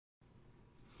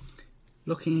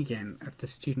Looking again at the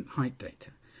student height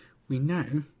data, we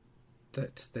know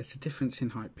that there's a difference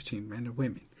in height between men and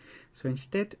women. So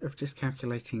instead of just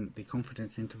calculating the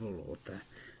confidence interval, or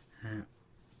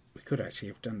we could actually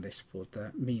have done this for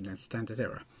the mean and standard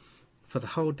error. For the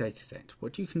whole data set,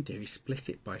 what you can do is split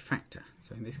it by factor.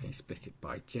 So in this case, split it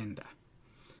by gender.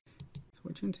 So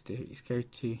what you want to do is go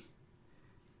to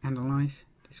Analyze,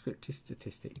 Descriptive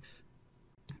Statistics,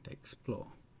 and Explore.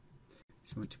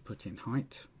 So you want to put in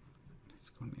height. It's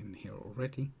gone in here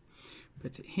already.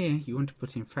 But here you want to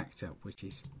put in factor, which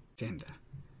is gender.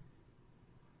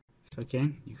 So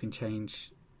again, you can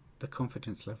change the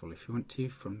confidence level if you want to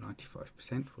from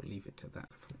 95%. We'll leave it to that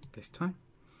level this time.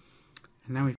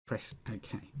 And now we press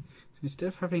OK. So instead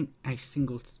of having a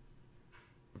single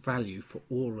value for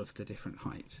all of the different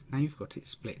heights, now you've got it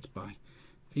split by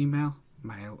female,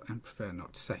 male, and prefer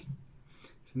not to say.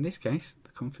 So in this case,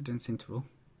 the confidence interval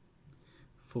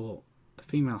for the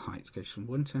female heights goes from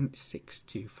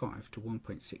 1.625 to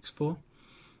 1.64,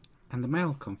 and the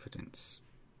male confidence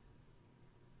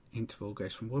interval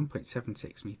goes from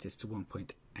 1.76 meters to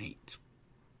 1.80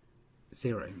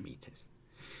 meters.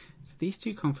 So these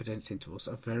two confidence intervals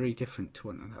are very different to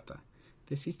one another.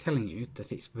 This is telling you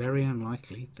that it's very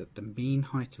unlikely that the mean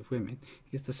height of women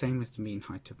is the same as the mean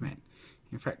height of men.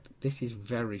 In fact, this is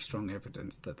very strong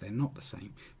evidence that they're not the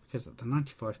same, because at the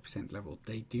 95% level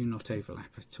they do not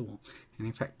overlap at all, and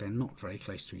in fact they're not very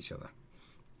close to each other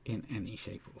in any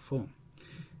shape or form.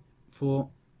 For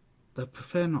the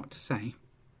prefer not to say,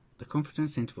 the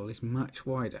confidence interval is much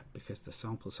wider because the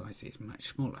sample size is much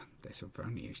smaller. There's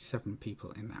only 7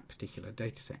 people in that particular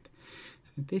data set.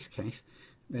 So in this case,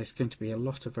 there's going to be a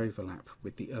lot of overlap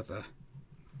with the other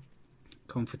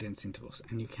confidence intervals,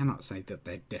 and you cannot say that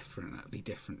they're definitely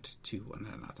different to one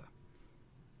another.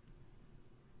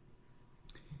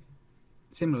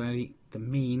 Similarly, the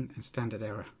mean and standard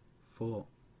error for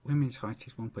women's height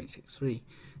is 1.63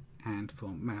 and for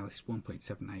male is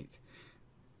 1.78.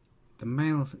 The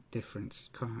male difference,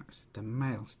 the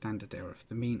male standard error for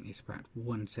the mean is about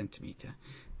 1 centimetre,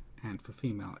 and for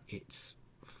female it's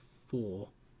 4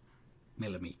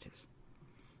 millimeters.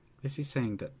 This is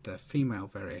saying that the female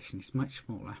variation is much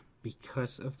smaller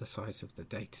because of the size of the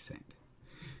data set.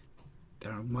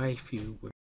 There are way few